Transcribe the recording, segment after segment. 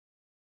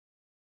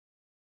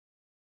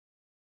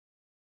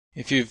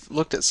If you've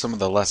looked at some of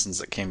the lessons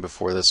that came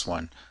before this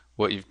one,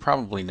 what you've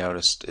probably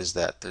noticed is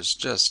that there's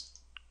just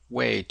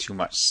way too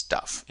much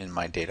stuff in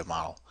my data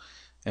model.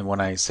 And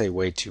when I say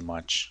way too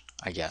much,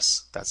 I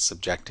guess that's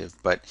subjective,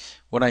 but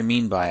what I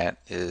mean by it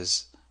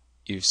is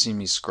you've seen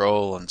me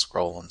scroll and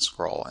scroll and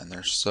scroll, and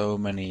there's so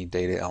many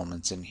data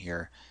elements in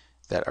here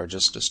that are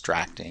just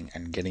distracting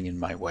and getting in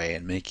my way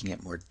and making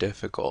it more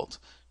difficult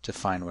to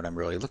find what I'm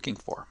really looking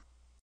for.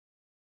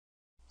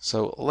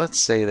 So let's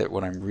say that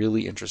what I'm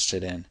really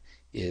interested in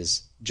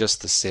is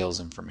just the sales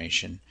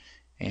information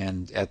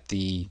and at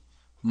the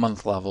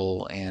month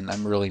level, and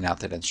I'm really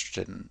not that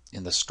interested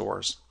in the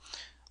stores.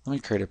 Let me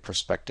create a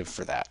perspective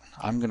for that.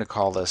 I'm going to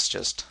call this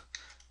just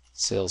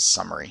sales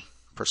summary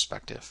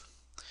perspective.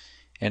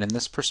 And in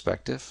this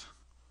perspective,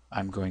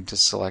 I'm going to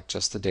select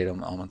just the data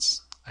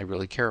elements I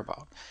really care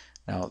about.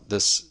 Now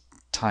this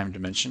time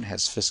dimension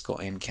has fiscal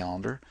and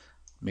calendar.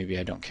 Maybe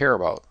I don't care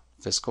about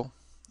fiscal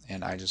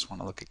and I just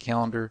want to look at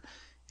calendar,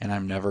 and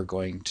I'm never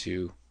going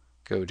to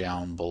go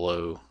down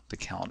below the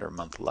calendar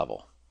month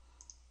level.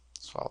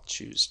 So I'll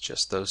choose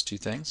just those two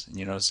things, and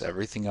you notice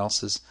everything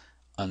else is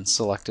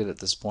unselected at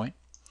this point.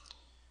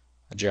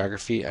 A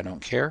geography, I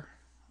don't care.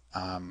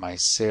 My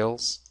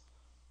sales,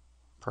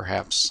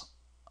 perhaps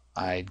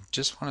I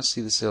just want to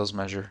see the sales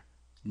measure,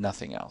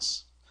 nothing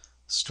else.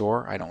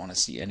 Store, I don't want to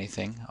see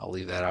anything. I'll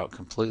leave that out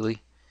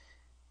completely.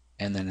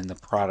 And then in the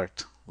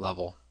product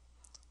level,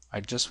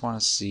 I just want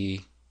to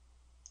see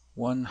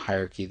one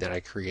hierarchy that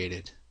I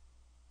created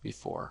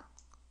before,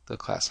 the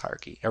class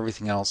hierarchy.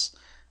 Everything else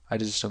I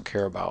just don't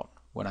care about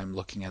when I'm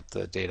looking at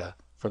the data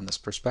from this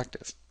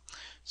perspective.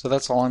 So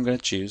that's all I'm going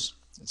to choose.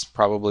 It's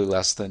probably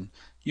less than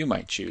you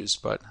might choose,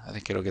 but I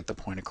think it'll get the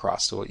point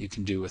across to what you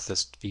can do with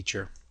this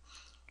feature.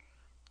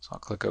 So I'll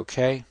click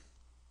OK.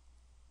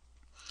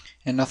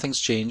 And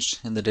nothing's changed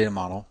in the data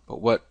model, but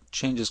what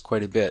changes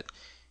quite a bit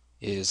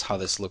is how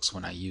this looks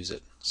when I use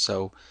it.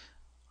 So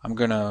I'm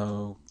going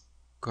to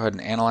go ahead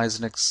and analyze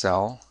in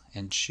Excel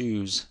and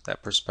choose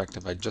that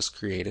perspective I just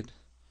created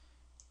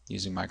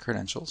using my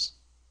credentials.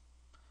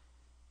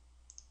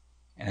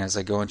 And as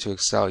I go into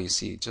Excel, you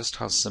see just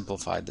how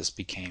simplified this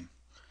became.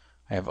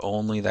 I have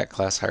only that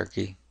class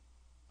hierarchy.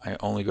 I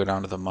only go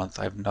down to the month.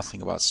 I have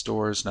nothing about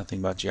stores, nothing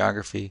about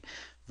geography.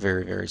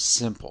 Very, very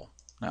simple.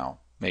 Now,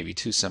 maybe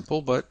too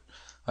simple, but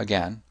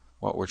again,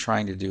 what we're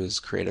trying to do is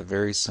create a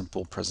very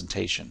simple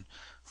presentation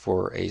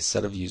for a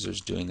set of users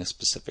doing a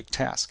specific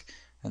task.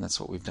 And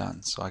that's what we've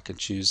done. So I can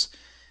choose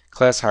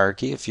class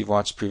hierarchy. If you've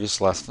watched previous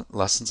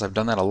lessons, I've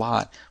done that a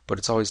lot, but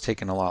it's always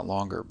taken a lot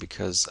longer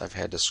because I've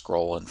had to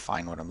scroll and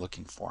find what I'm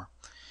looking for.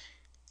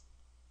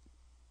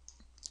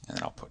 And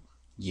then I'll put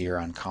year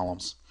on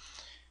columns.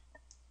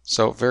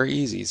 So very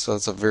easy. So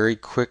it's a very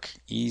quick,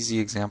 easy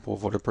example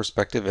of what a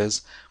perspective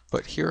is.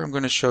 But here I'm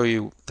going to show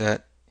you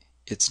that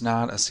it's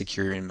not a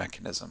security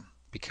mechanism,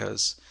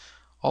 because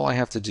all I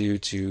have to do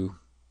to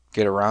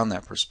get around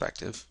that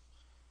perspective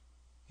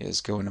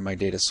is go into my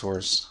data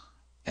source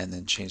and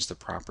then change the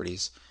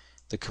properties.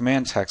 The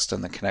command text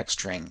on the connect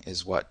string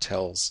is what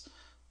tells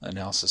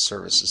analysis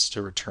services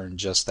to return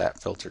just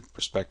that filtered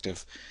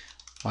perspective.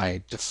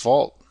 My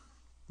default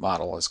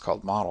model is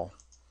called model,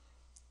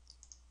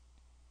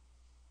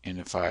 and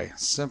if I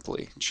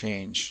simply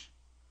change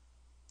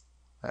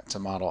that to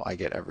model, I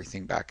get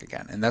everything back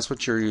again. And that's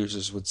what your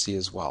users would see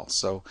as well.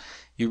 So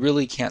you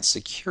really can't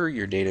secure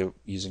your data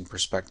using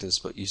perspectives,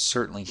 but you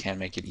certainly can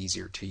make it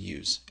easier to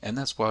use. And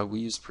that's why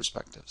we use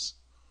perspectives.